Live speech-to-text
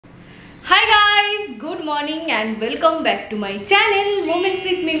Hi guys, good morning and welcome back to my channel Moments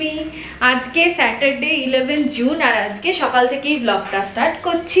with Mimi. আজকে Saturday 11 June আর আজকে সকাল থেকেই ব্লগটা স্টার্ট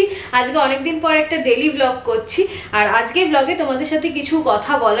করছি। আজকে অনেক দিন পর একটা ডেইলি ব্লগ করছি আর আজকে ব্লগে তোমাদের সাথে কিছু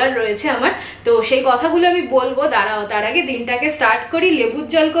কথা বলার রয়েছে আমার, তো সেই কথাগুলো আমি বলবো। দাঁড়াও, তার আগে দিনটাকে স্টার্ট করি লেবুর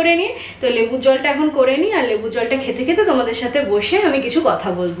জল করে নিয়ে। তো লেবুর জলটা এখন করে নিই আর লেবুর জলটা খেতে খেতে তোমাদের সাথে বসে আমি কিছু কথা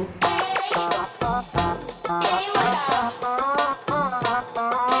বলবো।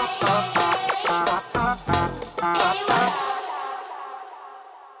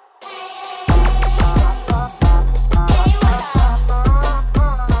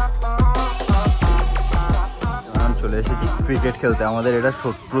 ক্রিকেট খেলতে আমাদের এটা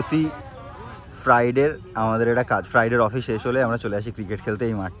প্রতি ফ্রাইডের আমাদের এটা কাজ। ফ্রাইডের অফিস শেষ হলে আমরা চলে আসি ক্রিকেট খেলতে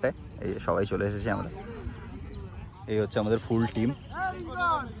এই মাঠটায়। এই সবাই চলে এসেছি আমরা। এই হচ্ছে আমাদের ফুল টিম।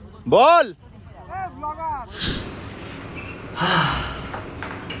 বল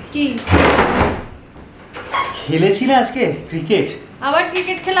কি খেলেছিলে আজকে ক্রিকেট? আবার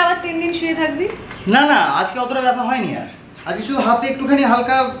ক্রিকেট খেলে আবার 3 দিন শুয়ে থাকবি? না না, আজকে অতটা ব্যথা হয়নি। আর আজকে শুধু হাতে একটুখানি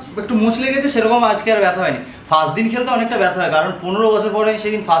হালকা একটু মোচ লেগেছে, সেরকম আজকে আর ব্যথা হয়নি। ফার্স্ট দিন খেলতে অনেকটা ব্যথা হয়, কারণ 15 বছর পরে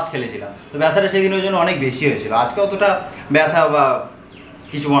সেদিন ফার্স্ট খেলেছিলাম, তো ব্যথাটা সেদিন ওই জন্য অনেক বেশি হয়েছিল। আজকে অতটা ব্যথা বা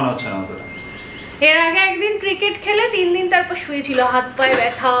কিছু মনে হচ্ছে না অতটা। এর আগে একদিন ক্রিকেট খেলে 3 দিন তারপর শুয়েছিল, হাত পায়ে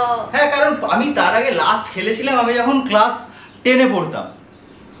ব্যথা। হ্যাঁ, কারণ আমি তার আগে লাস্ট খেলেছিলাম আমি যখন ক্লাস 10-এ পড়তাম,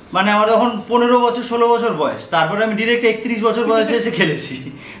 মানে আমার তখন 15 বছর 16 বছর বয়স। তারপরে আমি ডিরেক্ট 31 বছর বয়সে এসে খেলেছি,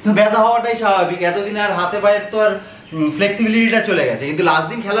 তো ব্যথা হওয়াটাই স্বাভাবিক। এতদিন আর হাতে পায়ের তো আর ফ্লেক্সিবিলিটিটা চলে গেছে। কিন্তু লাস্ট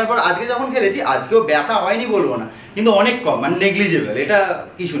দিন খেলার পর আজকে যখন খেলেছি, আজকেও ব্যথা হয়নি বলবো না, কিন্তু অনেক কম, মানে নেগলিজেবল, এটা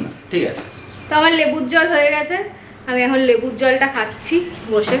কিছু না। ঠিক আছে, তো আমার লেবুর জল হয়ে গেছে, আমি এখন লেবুর জলটা খাচ্ছি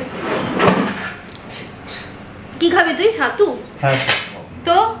বসে। কি খাবি তুই? ছাতু? হ্যাঁ।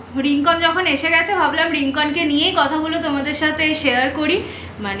 তো রিঙ্কন যখন এসে গেছে, ভাবলাম রিঙ্কনকে নিয়েই কথাগুলো তোমাদের সাথে শেয়ার করি।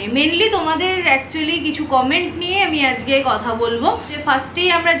 মানে মেনলি তোমাদের অ্যাকচুয়ালি কিছু কমেন্ট নিয়ে আমি আজকে কথা বলবো। যে ফার্স্টেই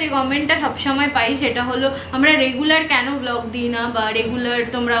আমরা যে কমেন্টটা সবসময় পাই সেটা হলো আমরা রেগুলার কেন ব্লগ দিই না, বা রেগুলার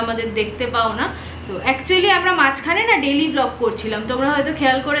তোমরা আমাদের দেখতে পাও না। তো অ্যাকচুয়ালি আমরা মাঝখানে না ডেইলি ব্লগ করছিলাম, তোমরা হয়তো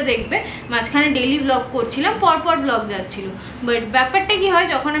খেয়াল করে দেখবে মাঝখানে ডেইলি ব্লগ করছিলাম, পরপর ব্লগ যাচ্ছিল। বাট ব্যাপারটা কি হয়,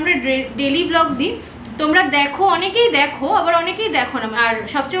 যখন আমরা ডেইলি ব্লগ দিই তোমরা দেখো, অনেকেই দেখো আবার অনেকেই দেখো না। আর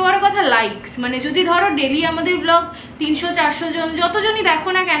সবচেয়ে বড় কথা লাইকস, মানে যদি ধরো ডেলি আমাদের ব্লগ 300-400 জন যতজনই দেখো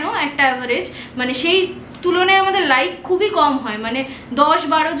না কেন একটা অ্যাভারেজ, মানে সেই তুলনায় আমাদের লাইক খুবই কম হয়। মানে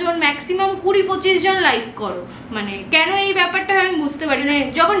 10-12 জন, ম্যাক্সিমাম 20-25 জন লাইক করো। মানে কেন এই ব্যাপারটা আমি বুঝতে পারি না।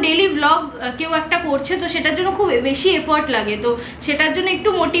 যখন ডেইলি ব্লগ কেউ একটা করছে তো সেটার জন্য খুব বেশি এফোর্ট লাগে, তো সেটার জন্য একটু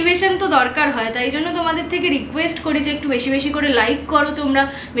মোটিভেশন তো দরকার হয়। তাই জন্য তোমাদের থেকে রিকোয়েস্ট করি যে একটু বেশি বেশি করে লাইক করো, তোমরা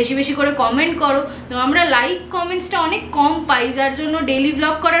বেশি বেশি করে কমেন্ট করো। তো আমরা লাইক কমেন্টসটা অনেক কম পাই, যার জন্য ডেইলি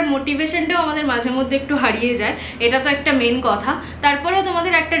ব্লগ করার মোটিভেশনটাও আমাদের মাঝে মধ্যে একটু হারিয়ে যায়। এটা তো একটা মেন কথা। তারপরেও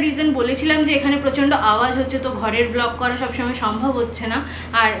তোমাদের একটা রিজন বলেছিলাম যে এখানে প্রচণ্ড আওয়াজ হচ্ছে, তো ঘরের ব্লগ করা সবসময় সম্ভব হচ্ছে না,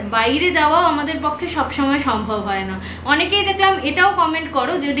 আর বাইরে যাওয়াও আমাদের পক্ষে সবসময় সম্ভব হয় না। অনেকেই দেখলাম এটাও কমেন্ট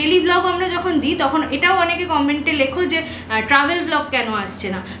করো যে ডেইলি ব্লগ আমরা যখন দিই তখন এটাও অনেকে কমেন্টে লেখো যে ট্রাভেল ব্লগ কেন আসছে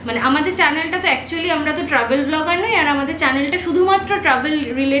না। মানে আমাদের চ্যানেলটা তো অ্যাকচুয়ালি আমরা তো ট্রাভেল ব্লগার নই, আর আমাদের চ্যানেলটা শুধুমাত্র ট্রাভেল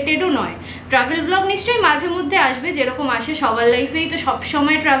রিলেটেডও নয়। ট্রাভেল ব্লগ নিশ্চয়ই মাঝে মধ্যে আসবে, যেরকম আসে সবার লাইফেই তো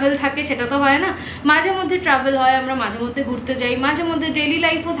সবসময় ট্রাভেল থাকে সেটা তো হয় না। মাঝে মধ্যে ট্রাভেল হয়, আমরা মাঝে মধ্যে ঘুরতে যাই, মাঝে মধ্যে ডেইলি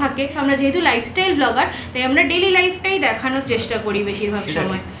লাইফও থাকে। আমরা যেহেতু লাইফস্টাইল ব্লগার তাই আমরা ডেইলি লাইফটাই দেখানোর চেষ্টা করি বেশিরভাগ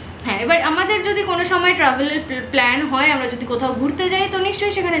সময়। হ্যাঁ, এবার আমাদের যদি কোনো সময় ট্রাভেলের প্ল্যান হয়, আমরা যদি কোথাও ঘুরতে যাই তো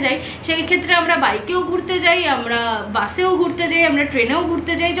নিশ্চয়ই সেখানে যাই। সেই ক্ষেত্রে আমরা বাইকেও ঘুরতে যাই, আমরা বাসেও ঘুরতে যাই, আমরা ট্রেনেও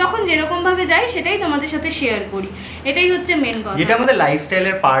ঘুরতে যাই। যখন যেরকমভাবে যাই সেটাই তোমাদের সাথে শেয়ার করি, এটাই হচ্ছে মেন কথা, যেটা আমাদের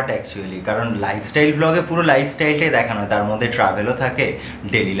লাইফস্টাইলের পার্ট অ্যাকচুয়ালি। কারণ লাইফস্টাইল ব্লগে পুরো লাইফস্টাইলটাই দেখানো হয়, তার মধ্যে ট্রাভেলও থাকে,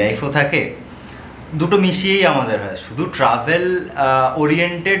 ডেইলি লাইফও থাকে, দুটো মিশিয়েই আমাদের হয়। শুধু ট্রাভেল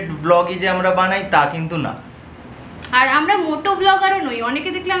ওরিয়েন্টেড ব্লগই যে আমরা বানাই তা কিন্তু না। আর আমরা মোটো ব্লগারও নই। অনেকে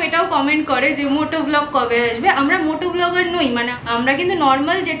দেখলাম এটাও কমেন্ট করে যে মোটো ব্লগ কবে আসবে। আমরা মোটো ব্লগার নই, মানে আমরা কিন্তু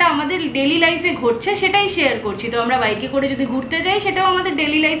নর্মাল যেটা আমাদের ডেইলি লাইফে ঘটছে সেটাই শেয়ার করছি। তো আমরা বাইকে করে যদি ঘুরতে যাই সেটাও আমাদের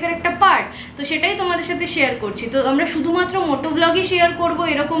ডেইলি লাইফের একটা পার্ট, তো সেটাই তোমাদের সাথে শেয়ার করছি। তো আমরা শুধুমাত্র মোটো ব্লগই শেয়ার করব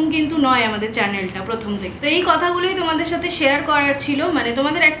এরকম কিন্তু নয় আমাদের চ্যানেলটা প্রথম থেকে। তো এই কথাগুলোই তোমাদের সাথে শেয়ার করার ছিল, মানে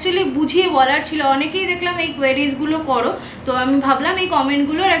তোমাদের অ্যাকচুয়ালি বুঝিয়ে বলার ছিল। অনেকেই দেখলাম এই কোয়েরিজগুলো করো, তো আমি ভাবলাম এই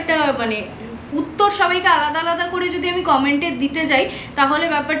কমেন্টগুলোর একটা মানে উত্তর সবাইকে আলাদা আলাদা করে যদি আমি কমেন্টে দিতে যাই তাহলে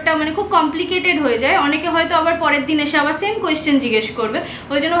ব্যাপারটা মানে খুব কমপ্লিকেটেড হয়ে যায়। অনেকে হয়তো আবার পরের দিন এসে আবার সেম কোয়েশ্চেন জিজ্ঞেস করবে।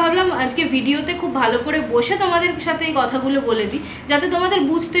 ওই জন্য ভাবলাম আজকে ভিডিওতে খুব ভালো করে বসে তোমাদের সাথে এই কথাগুলো বলে দিই, যাতে তোমাদের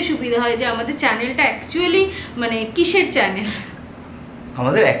বুঝতে সুবিধা হয় যে আমাদের চ্যানেলটা অ্যাকচুয়ালি মানে কিসের চ্যানেল।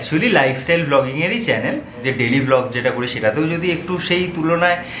 আমাদের অ্যাকচুয়ালি লাইফস্টাইল ব্লগিংয়েরই চ্যানেল, যে ডেলি ব্লগ যেটা করি সেটাতেও যদি একটু সেই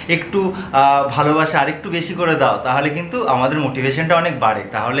তুলনায় একটু ভালোবাসা আরেকটু বেশি করে দাও তাহলে কিন্তু আমাদের মোটিভেশনটা অনেক বাড়ে।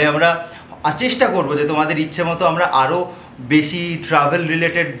 তাহলে আমরা চেষ্টা করবো যে তোমাদের ইচ্ছে মতো আমরা আরও বেশি ট্রাভেল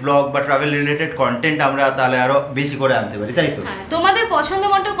রিলেটেড ব্লগ বা ট্রাভেল রিলেটেড কন্টেন্ট আমরা তাহলে আরও বেশি করে আনতে পারি, তাই তো? হ্যাঁ, তোমাদের পছন্দ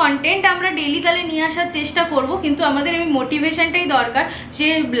মতো কন্টেন্ট আমরা ডেলি তাহলে নিয়ে আসার চেষ্টা করব, কিন্তু আমাদের ওই মোটিভেশনটাই দরকার, যে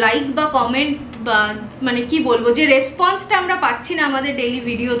লাইক বা কমেন্ট বা মানে কি বলবো, যে রেসপন্সটা আমরা পাচ্ছি না আমাদের ডেলি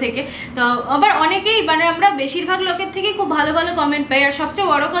ভিডিও থেকে। তো আবার অনেকেই মানে আমরা বেশিরভাগ লোকের থেকেই খুব ভালো ভালো কমেন্ট পাই। আর সবচেয়ে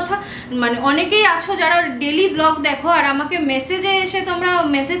বড় কথা মানে অনেকেই আছো যারা ডেলি ব্লগ দেখো আর আমাকে মেসেজে এসে তোমরা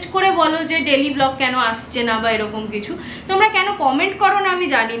মেসেজ করে বলো যে ডেলি ব্লগ কেন আসছে না বা এরকম কিছু। তোমরা কেন কমেন্ট করো না আমি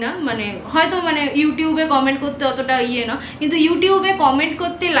জানি না, মানে হয়তো মানে ইউটিউবে কমেন্ট করতে অতটা না, কিন্তু ইউটিউবে কমেন্ট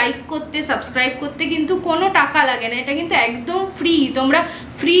করতে, লাইক করতে, সাবস্ক্রাইব করতে কিন্তু কোনো টাকা লাগে না, এটা কিন্তু একদম ফ্রি, তোমরা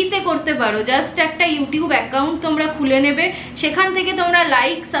ফ্রিতে করতে পারো। জাস্ট একটা ইউটিউব অ্যাকাউন্ট তোমরা খুলে নেবে, সেখান থেকে তোমরা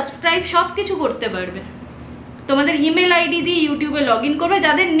লাইক, সাবস্ক্রাইব সব কিছু করতে পারবে। তোমাদের ইমেল আইডি দিয়ে ইউটিউবে লগ ইন করবে।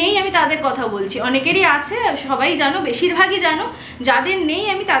 যাদের নেই আমি তাদের কথা বলছি, অনেকেরই আছে, সবাই জানো, বেশিরভাগই জানো। যাদের নেই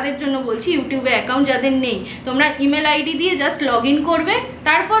আমি তাদের জন্য বলছি, ইউটিউবে অ্যাকাউন্ট যাদের নেই তোমরা ইমেল আইডি দিয়ে জাস্ট লগ ইন করবে,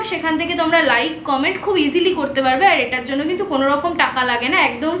 তারপর সেখান থেকে তোমরা লাইক কমেন্ট খুব ইজিলি করতে পারবে। আর এটার জন্য কিন্তু কোনো রকম টাকা লাগে না,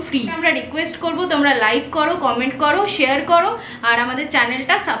 একদম ফ্রি। আমরা রিকোয়েস্ট করবো তোমরা লাইক করো, কমেন্ট করো, শেয়ার করো, আর আমাদের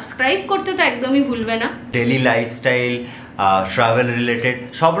চ্যানেলটা সাবস্ক্রাইব করতে তো একদমই ভুলবে না। ডেলি লাইফস্টাইল, ট্রাভেল রিলেটেড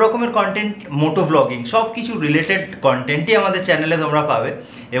সব রকমের কন্টেন্ট, মোটো ব্লগিং সব কিছু রিলেটেড কন্টেন্টই আমাদের চ্যানেলে তোমরা পাবে।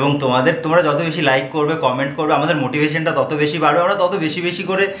 এবং তোমরা যত বেশি লাইক করবে, কমেন্ট করবে, আমাদের মোটিভেশনটা তত বেশি বাড়বে, আমরা তত বেশি বেশি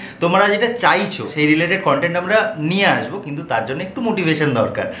করে তোমরা যেটা চাইছো সেই রিলেটেড কন্টেন্ট আমরা নিয়ে আসবো। কিন্তু তার জন্য একটু মোটিভেশন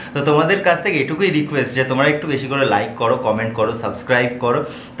দরকার। তো তোমাদের কাছ থেকে এটুকুই রিকোয়েস্ট যে তোমরা একটু বেশি করে লাইক করো, কমেন্ট করো, সাবস্ক্রাইব করো,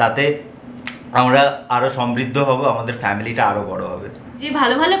 তাতে আমরা আরও সমৃদ্ধ হব, আমাদের ফ্যামিলিটা আরও বড় হবে। যে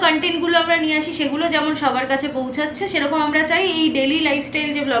ভালো ভালো কন্টেন্টগুলো আমরা নিয়ে আসি সেগুলো যেমন সবার কাছে পৌঁছাচ্ছে, সেরকম আমরা চাই এই ডেলি লাইফস্টাইল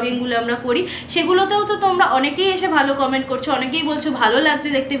যে ব্লগিংগুলো আমরা করি সেগুলোতেও তো তোমরা অনেকেই এসে ভালো কমেন্ট করছো, অনেকেই বলছো ভালো লাগছে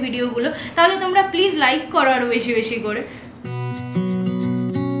দেখতে ভিডিওগুলো, তাহলে তোমরা প্লিজ লাইক করো আরও বেশি বেশি করে।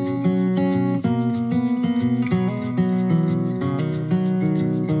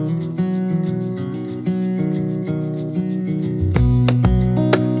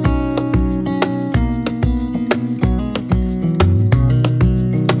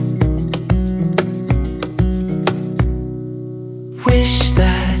 Wish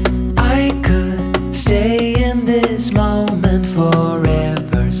that I could stay in this moment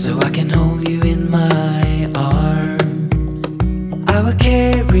forever, so I can hold you in my arms. I will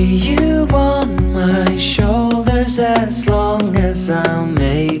carry you on my shoulders as long as I'm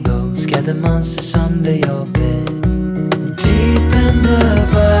able. Scare the monsters under your bed, deep in the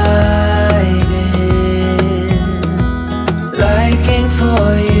biting. Liking for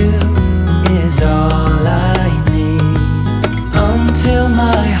you is all I need. Until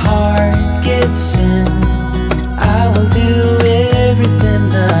my heart gives in, I will do everything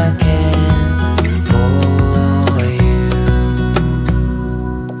I can for you.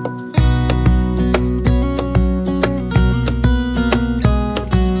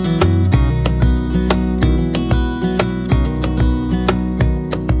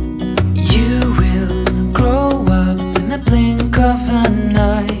 You will grow up in the blink of an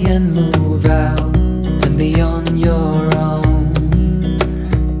eye and move out and beyond your own.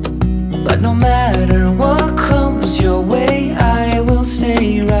 But no matter what comes your way, I will stay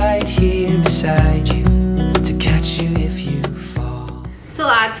right here beside you to catch you if you fall. So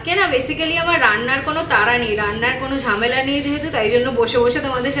আজকে না basically আমার রান্নার কোনো তাড়া নেই, রান্নার কোনো ঝামেলা নেই যেহেতু, তাই জন্য বসে বসে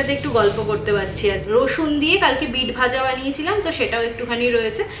তোমাদের সাথে একটু গল্প করতে পারছি। আজ রসুন দিয়ে কালকে বিট ভাজা বানিয়েছিলাম, তো সেটাও একটুখানি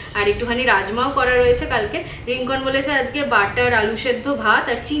রয়েছে, আর একটুখানি রাজমাও করা রয়েছে কালকে। রিঙ্কন বলেছে আজকে বাটার আলু সেদ্ধ ভাত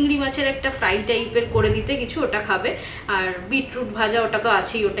আর চিংড়ি মাছের একটা ফ্রাই টাইপের করে দিতে কিছু, ওটা খাবে। আর বিটরুট ভাজা ওটা তো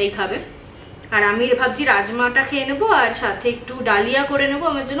আছেই, ওটাই খাবে। আর আমি ভাবছি রাজমাটা খেয়ে নেবো আর সাথে একটু ডালিয়া করে নেবো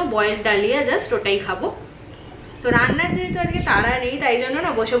আমার জন্য, বয়েলড ডালিয়া, জাস্ট ওটাই খাবো। তো রান্নার যেহেতু আজকে তাড়া নেই তাই জন্য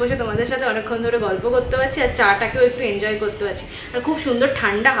না বসে বসে তোমাদের সাথে অনেকক্ষণ ধরে গল্প করতে পারছি, আর চাটাকেও একটু এনজয় করতে পারছি। আর খুব সুন্দর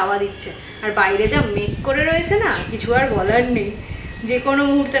ঠান্ডা হাওয়া দিচ্ছে, আর বাইরে যা মেঘ করে রয়েছে না, কিছু আর বলার নেই, যে কোনো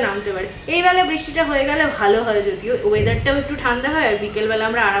মুহূর্তে নামতে পারে। এইবেলা বৃষ্টিটা হয়ে গেলে ভালো হয়, যদিও ওয়েদারটাও একটু ঠান্ডা হয় আর বিকেলবেলা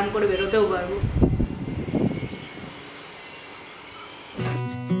আমরা আরাম করে বেরোতেও পারবো।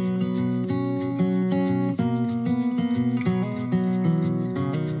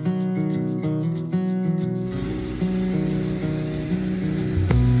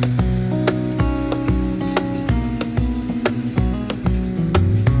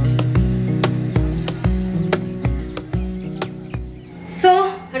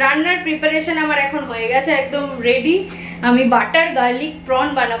 রান্নার প্রিপারেশন আমার এখন হয়ে গেছে, একদম রেডি। আমি বাটার গার্লিক প্রন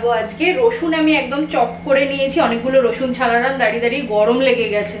বানাবো আজকে। রসুন আমি একদম চপ করে নিয়েছি, অনেকগুলো রসুন ছাড়ালাম, দাঁড়িয়ে দাঁড়িয়ে গরম লেগে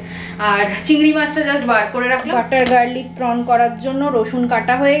গেছে। আর চিংড়ি মাছটা জাস্ট বার করে রাখলাম। বাটার গার্লিক প্রন করার জন্য রসুন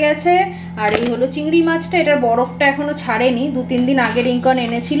কাটা হয়ে গেছে। আর এই হলো চিংড়ি মাছটা, এটার বরফটা এখনো ছাড়েনি, 2-3 দিন আগে রিঙ্কন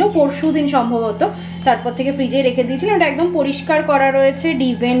এনেছিল, পরশু দিন সম্ভবত, তারপর থেকে ফ্রিজে রেখে দিয়েছিলাম। এটা একদম পরিষ্কার করা রয়েছে,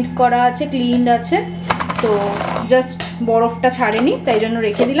 ডিভেন্ট করা আছে, ক্লিনড আছে, তো জাস্ট বরফটা ছাড়েনি, তাই জন্য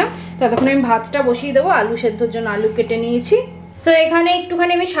রেখে দিলাম। ততক্ষণ আমি ভাতটা বসিয়ে দেবো, আলু সেদ্ধর জন্য আলু কেটে নিয়েছি। সো এখানে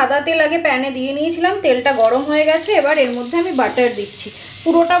একটুখানি আমি সাদা তেল আগে প্যানে দিয়ে নিয়েছিলাম, তেলটা গরম হয়ে গেছে। এবার এর মধ্যে আমি বাটার দিচ্ছি।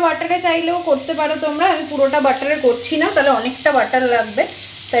 পুরোটা বাটারে চাইলেও করতে পারো তোমরা, আমি পুরোটা বাটারে করছি না, তাহলে অনেকটা বাটার লাগবে,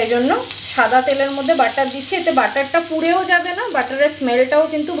 তাই জন্য সাদা তেলের মধ্যে বাটার দিচ্ছি। এতে বাটারটা পুড়েও যাবে না, বাটারের স্মেলটাও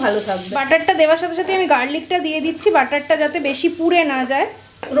কিন্তু ভালো থাকবে। বাটারটা দেওয়ার সাথে সাথে আমি গার্লিকটা দিয়ে দিচ্ছি, বাটারটা যাতে বেশি পুড়ে না যায়।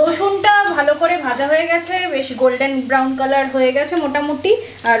 রসুনটা ভালো করে ভাজা হয়ে গেছে, বেশ গোল্ডেন ব্রাউন কালার হয়ে গেছে মোটামুটি,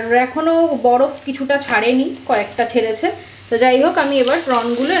 আর এখনও বরফ কিছুটা ছাড়েনি, কয়েকটা ছেড়েছে। তো যাই হোক, আমি এবার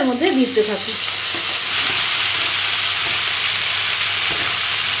প্রনগুলো এর মধ্যে দিতে থাকি।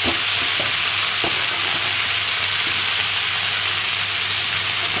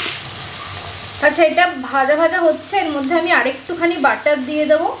 আচ্ছা, এটা ভাজা ভাজা হচ্ছে, এর মধ্যে আমি আরেকটুখানি বাটার দিয়ে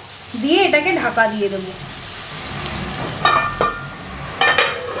দেবো, দিয়ে এটাকে ঢাকা দিয়ে দেবো।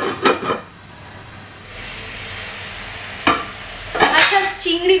 আচ্ছা,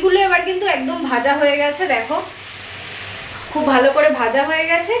 চিংড়িগুলো এবার কিন্তু একদম ভাজা হয়ে গেছে, দেখো খুব ভালো করে ভাজা হয়ে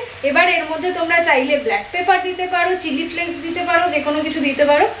গেছে। এবার এর মধ্যে তোমরা চাইলে ব্ল্যাক পেপার দিতে পারো, চিলি ফ্লেক্স দিতে পারো, যে কোনো কিছু দিতে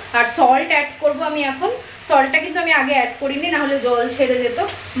পারো। আর সল্ট অ্যাড করবো আমি এখন। সল্টটা কিন্তু আমি আগে অ্যাড করিনি, না হলে জল ছেড়ে যেত।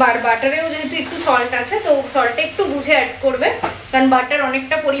 বাটারেও যেহেতু একটু সল্ট আছে, তো সল্টটা একটু বুঝে অ্যাড করবে, কারণ বাটার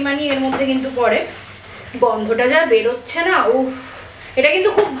অনেকটা পরিমাণই এর মধ্যে কিন্তু পড়ে। গন্ধটা যা বেরোচ্ছে না, উফ! এটা কিন্তু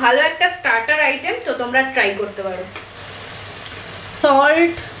খুব ভালো একটা স্টার্টার আইটেম, তো তোমরা ট্রাই করতে পারো।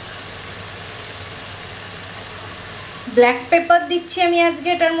 সল্ট, ব্ল্যাক পেপার দিচ্ছি আমি আজকে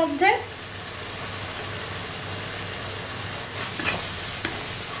এটার মধ্যে।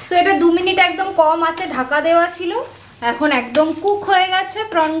 তো এটা 2 মিনিট একদম কম আছে ঢাকা দেওয়া ছিল, এখন একদম কুক হয়ে গেছে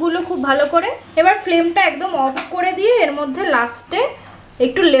প্রনগুলো খুব ভালো করে। এবার ফ্লেমটা একদম অফ করে দিয়ে এর মধ্যে লাস্টে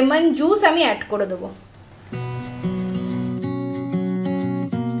একটু লেমন জুস আমি অ্যাড করে দেবো।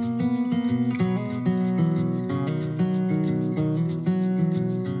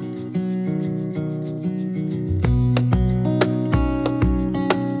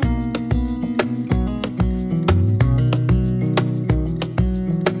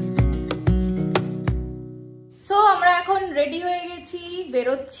 রেডি হয়ে গেছি,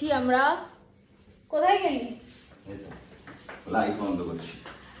 বেরোচ্ছি আমরা। কোথায় গেলি? লাইট বন্ধ করছি।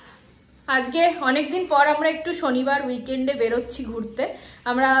 আজকে অনেকদিন পর আমরা একটু শনিবার উইকেন্ডে বেরোচ্ছি ঘুরতে।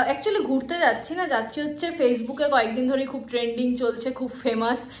 আমরা অ্যাকচুয়ালি ঘুরতে যাচ্ছি না, যাচ্ছি হচ্ছে ফেসবুকে কয়েকদিন ধরে খুব ট্রেন্ডিং চলছে, খুব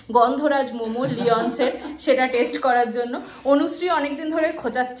ফেমাস গন্ধরাজ মোমো লিওন্সের, সেটা টেস্ট করার জন্য। অনুশ্রী অনেকদিন ধরে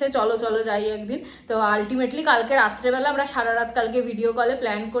খোঁচাচ্ছে চলো চলো যাই একদিন। তো আলটিমেটলি কালকে রাত্রেবেলা আমরা সারা রাত কালকে ভিডিও কলে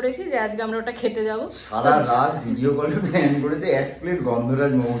প্ল্যান করেছি যে আজকে আমরা ওটা খেতে যাবো। সারা রাত ভিডিও কলে প্ল্যান করেছে 1 প্লেট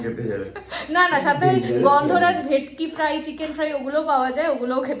গন্ধরাজ মোমো খেতে যাবে। না না, সাথে ওই গন্ধরাজ ভেটকি ফ্রাই, চিকেন ফ্রাই ওগুলোও পাওয়া যায়,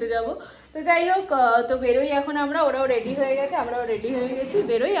 ওগুলোও খেতে যাবো। তো যাই হোক, তো বেরোই এখন আমরা, ওরাও রেডি হয়ে গেছে, আমরাও রেডি হয়ে গেছি।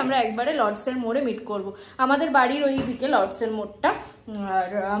 বেরোই আমরা একবারে লর্ডসের মোড়ে মিট করব। আমাদের বাড়ির ওই দিকে লর্ডসের মোড়টা, আর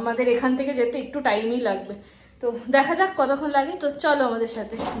আমাদের এখান থেকে যেতে একটু টাইমই লাগবে। তো দেখা যাক কতক্ষণ লাগে, তো চলো আমাদের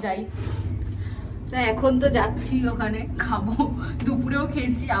সাথে যাই। এখন তো যাচ্ছি ওখানে খাবো, দুপুরেও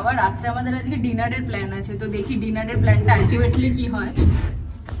খেয়েছি, আবার রাত্রে আমাদের আজকে ডিনারের প্ল্যান আছে, তো দেখি ডিনারের প্ল্যানটা আলটিমেটলি কি হয়।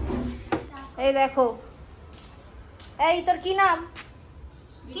 এই দেখো, এই তোর কি নাম?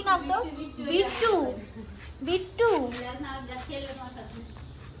 কি নাম তো? বিট্টু। বিট্টু,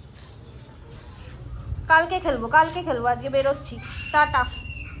 কালকে খেলবো, কালকে খেলবো, আজকে বেরোচ্ছি। Tata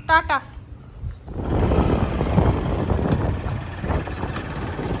tata.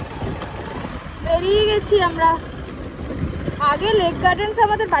 বেরিয়ে গেছি আমরা। আগে লেক গার্ডেন্স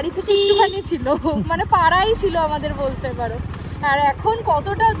আমাদের বাড়ি থেকে একটুখানি ছিল, মানে পাড়াই ছিল আমাদের বলতে পারো। আর এখন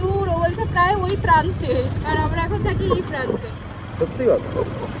কতটা দূর, ও বলছে প্রায় ওই প্রান্তে, আর আমরা এখন থাকি এই প্রান্তে। সত্যি কথা।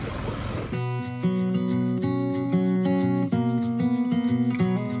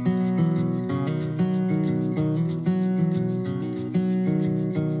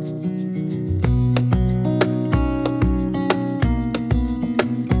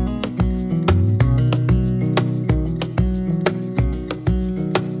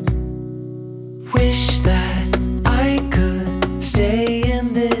 Wish that I could stay in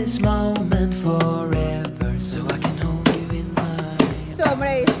this moment forever, so I can hold you in my. তো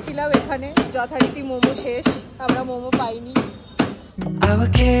আমরা এসেছিলাম এখানে, যথারীতি মোমো শেষ, আমরা মোমো পাইনি। I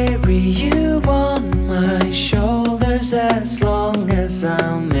will carry you on my shoulders as long as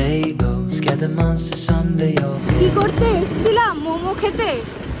I'm able. scare the monsters under your bed. কি করতে এসেছিলাম? মোমো খেতে।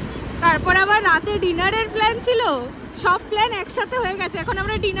 তারপর আবার রাতে ডিনারের প্ল্যান ছিল, সব প্ল্যান একসাথে হয়ে গেছে। এখন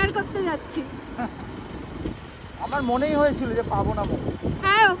আমরা ডিনার করতে যাচ্ছি। আমার মনেই হয়েছিল যে পাবো না মোমো।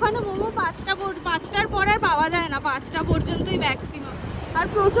 হ্যাঁ, ওখানে মোমো 5টার পর আর পাওয়া যায় না, 5টা পর্যন্তই ম্যাক্সিমাম। আর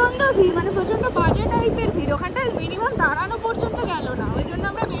প্রচন্ড ভিড়, মানে প্রচন্ড বাজে টাইপের ভিড়। ওখানটায় মিনিমাম দাঁড়ানো পর্যন্ত গেল না, ওই জন্য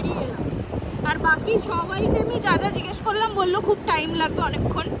আমরা বেরিয়ে এলাম। আর বাকি সব আইটেমই যা যা জিজ্ঞেস করলাম বললো খুব টাইম লাগবে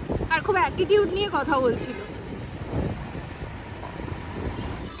অনেকক্ষণ, আর খুব অ্যাটিটিউড নিয়ে কথা বলছিল।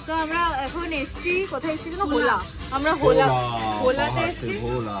 তো আমরা এখন এসছি, কোথায় এসছি যেন? হোলা। আমরা হোলাতে এসছি,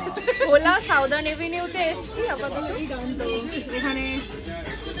 হোলা সাউদার্ন এভিনিউতে এসছি। আপাতত এখানে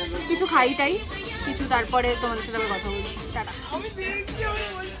কিছু খাইটাই কিছু, তারপরে তোমাদের সাথে কথা বলছি। টাটা।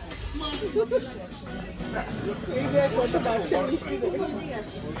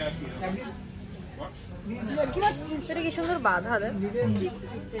 সেটা কি সুন্দর বাধা দেয়।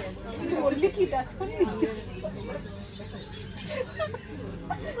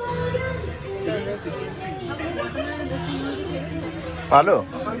 ভালো।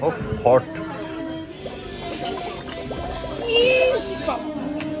 ওফ, হট।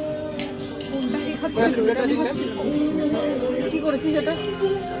 কি করেছিস এটা?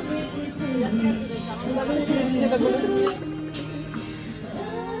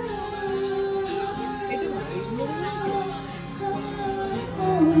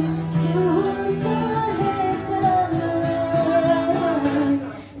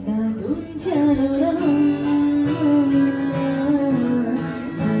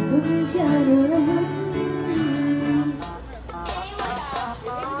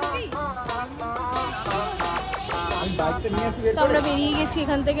 তো আমরা বেরিয়ে গেছি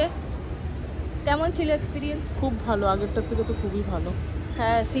এখান থেকে। কেমন ছিল এক্সপিরিয়েন্স? খুব ভালো, আগেরটার থেকে তো খুবই ভালো।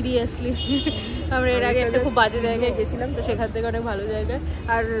 হ্যাঁ, সিরিয়াসলি আমরা এর আগে একটা খুব বাজে জায়গায় গেছিলাম, তো সেখান থেকে অনেক ভালো জায়গায়।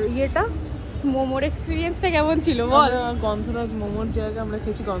 আর ইয়েটা মোমোর এক্সপিরিয়েন্সটা কেমন ছিল বল? গন্ধরাজ মোমোর জায়গায় আমরা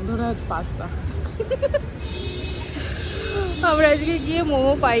খেয়েছি গন্ধরাজ পাস্তা। আমরা আজকে গিয়ে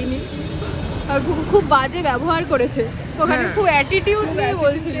মোমো পাইনি, আর খুব বাজে ব্যবহার করেছে ওখানে, খুব অ্যাটিটিউড নিয়ে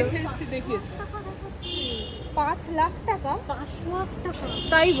বলছিল। 5 লাখ টাকা, 5 লাখ টাকা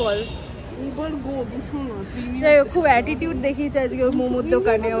তাই বল। যাই হোক, খুব অ্যাটিটিউড দেখিয়েছে আজকে মোমোর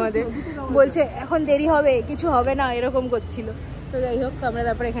দোকানে আমাদের। বলছে এখন দেরি হবে, কিছু হবে না, এরকম করছিল। তো যাই হোক, আমরা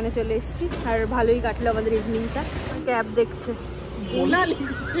তারপরে এখানে চলে এসেছি, আর ভালোই কাটলো আমাদের ইভিনিংটা। ক্যাব দেখছে,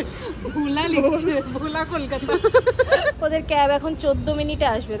 ভোলা কলকাতা। ওদের ক্যাব এখন 14 মিনিটে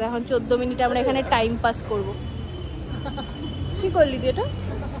আসবে, তো এখন 14 মিনিটে আমরা এখানে টাইম পাস করব। কি করলি তুই এটা?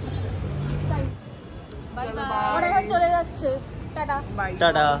 ওরা এখন চলে যাচ্ছে। টাটা।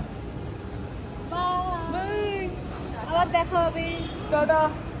 টাটা। বাই, আবার দেখা হবে। টাটা।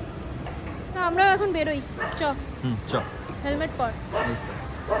 আমরা এখন বেরোই, চ। হেলমেট পর।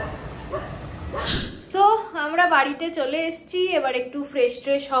 সো আমরা বাড়িতে চলে এসেছি, এবার একটু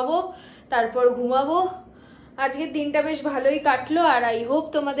ফ্রেশ হব, তারপর ঘুমাবো। আজকের দিনটা বেশ ভালোই কাটলো, আর আই হোপ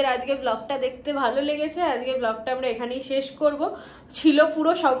তোমাদের আজকে ব্লগটা দেখতে ভালো লেগেছে। আজকে ব্লগটা আমরা এখানেই শেষ করব। ছিল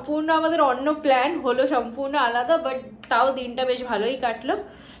পুরো সম্পূর্ণ আমাদের অন্য প্ল্যান, হলো সম্পূর্ণ আলাদা, বাট তাও দিনটা বেশ ভালোই কাটলো।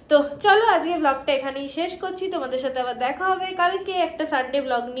 তো চলো আজকে ব্লগটা এখানেই শেষ করছি। তোমাদের সাথে আবার দেখা হবে কালকে একটা সানডে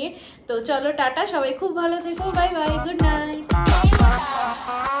ব্লগ নিয়ে। তো চলো, টাটা, সবাই খুব ভালো থেকো, বাই বাই, গুড নাইট।